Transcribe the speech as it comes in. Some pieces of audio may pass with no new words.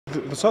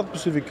The South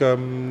Pacific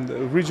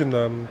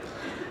region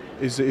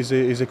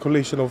is a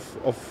collation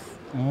of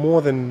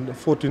more than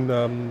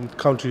 14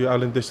 country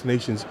island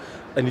destinations,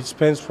 and it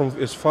spans from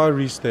as far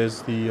east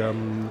as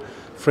the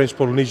French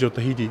Polynesia or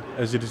Tahiti,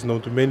 as it is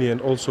known to many, and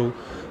also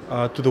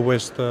to the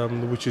west,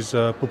 which is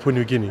Papua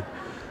New Guinea.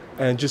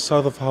 And just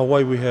south of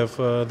Hawaii, we have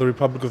the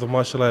Republic of the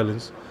Marshall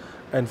Islands,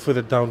 and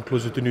further down,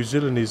 closer to New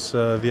Zealand, is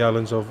the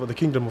islands of the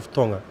Kingdom of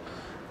Tonga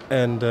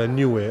and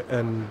Niue.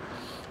 And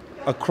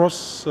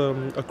across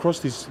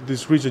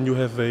this region, you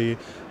have a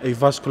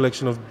vast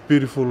collection of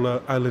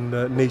beautiful island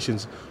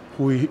nations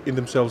who in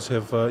themselves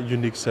have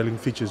unique selling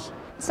features.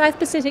 South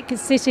Pacific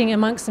is sitting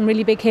amongst some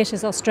really big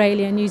hitters,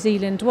 Australia and New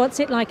Zealand. What's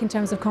it like in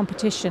terms of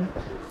competition?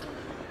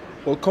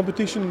 Well,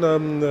 competition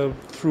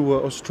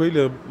through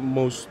Australia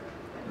most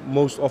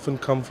often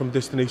come from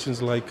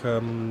destinations like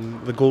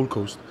the Gold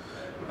Coast.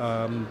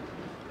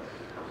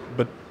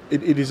 But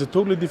it is a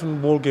totally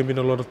different ballgame in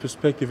a lot of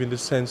perspective, in the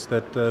sense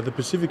that the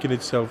Pacific in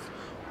itself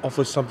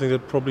offers something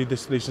that probably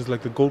destinations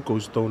like the Gold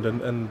Coast don't,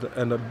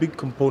 and a big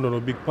component or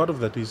a big part of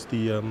that is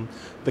the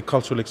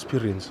cultural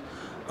experience.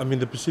 I mean,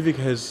 the Pacific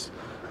has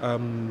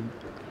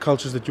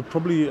cultures that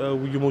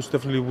you most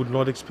definitely would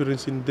not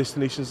experience in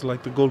destinations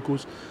like the Gold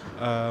Coast,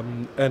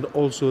 and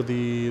also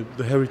the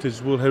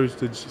World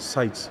Heritage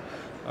sites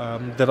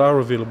that are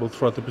available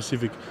throughout the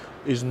Pacific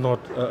is not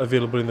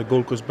available in the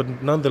Gold Coast.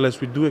 But nonetheless,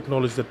 we do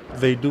acknowledge that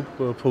they do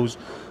pose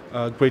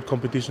great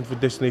competition for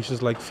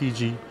destinations like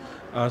Fiji,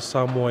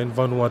 Samoa and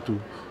Vanuatu,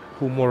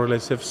 who more or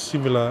less have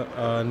similar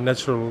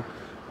natural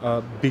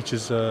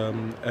beaches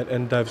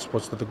and dive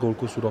spots that the Gold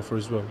Coast would offer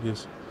as well,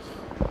 yes.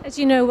 As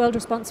you know, World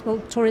Responsible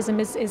Tourism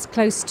is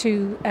close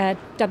to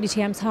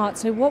WTM's heart.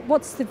 So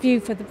what's the view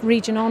for the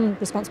region on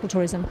responsible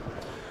tourism?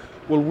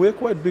 Well, we're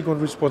quite big on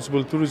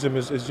responsible tourism,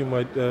 as you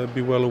might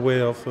be well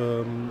aware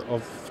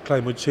of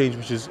climate change,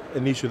 which is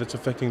an issue that's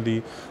affecting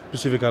the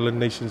Pacific Island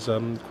nations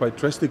quite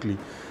drastically.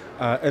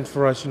 And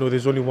for us,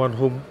 there's only one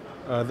home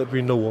that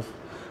we know of.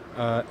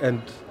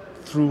 And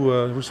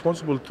through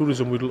responsible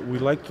tourism, we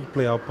like to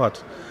play our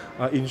part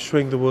in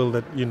showing the world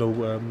that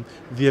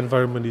the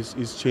environment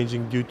is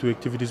changing due to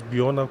activities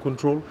beyond our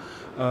control.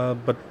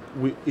 But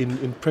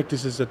in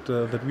practices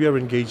that we are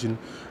engaged in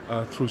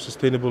through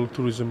sustainable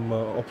tourism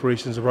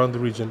operations around the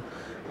region,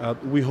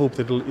 we hope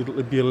that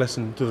it'll be a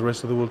lesson to the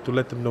rest of the world, to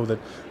let them know that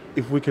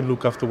if we can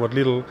look after what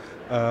little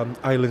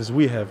islands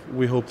we have,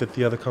 we hope that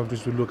the other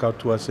countries will look out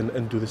to us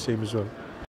and do the same as well.